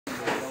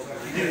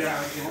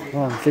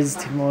Well, I'm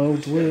visiting my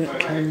old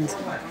work and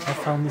I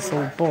found this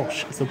old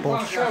Bosch. It's a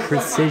Bosch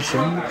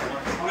Precision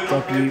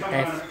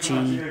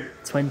WFG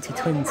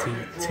 2020.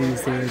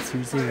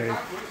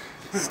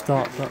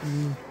 Start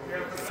button,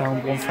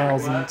 found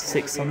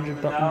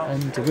 1600 button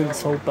and the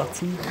rinse hold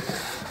button,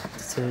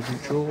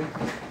 detergent drawer.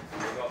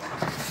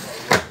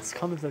 It's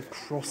kind of a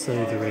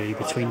crossover really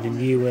between the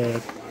newer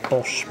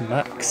Bosch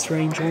Max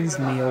range ones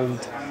and the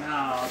old.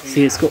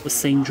 See, it's got the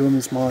same drum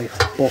as my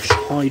Bosch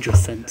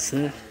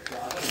Hydrosensor.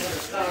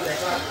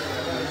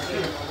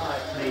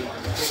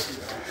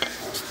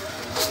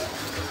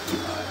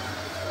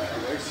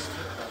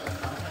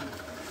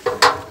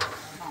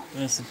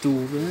 There's the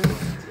door there.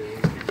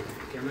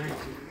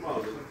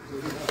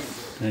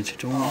 There's your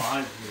door.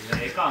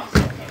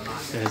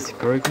 There's the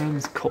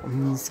programs,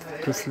 cottons,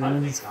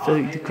 porcelains,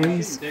 30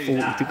 degrees,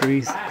 40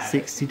 degrees,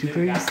 60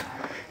 degrees,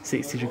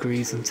 60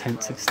 degrees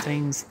intensive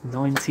stains,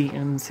 90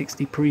 and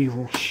 60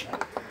 pre-wash.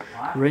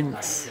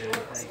 Rinse,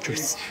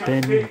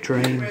 spin,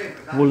 drain,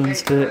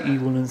 woolens 30,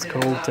 woolens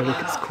cold,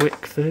 delicates quick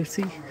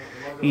 30,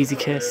 easy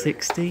care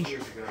 60,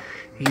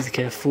 easy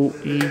care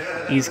 40,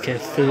 easy care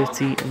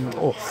 30 and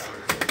off.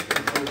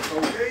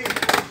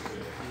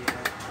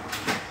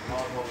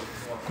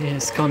 Yeah,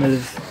 it's kind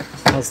of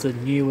has the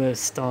newer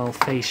style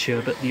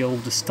fascia but the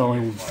older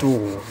style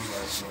door.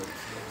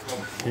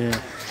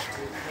 Yeah.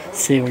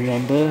 Serial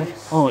number.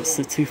 Oh, it's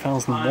the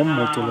 2001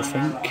 model, I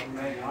think.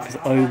 It's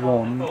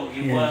 01.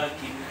 Yeah.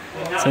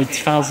 So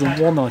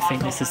 2001, I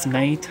think this is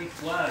made.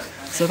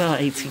 So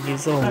about 18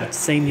 years old.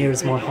 Same year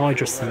as my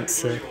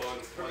Hydrosensor.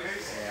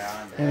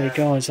 Anyway,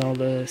 guys,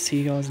 I'll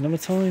see you guys another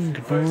time.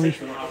 Goodbye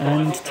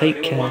and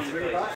take care.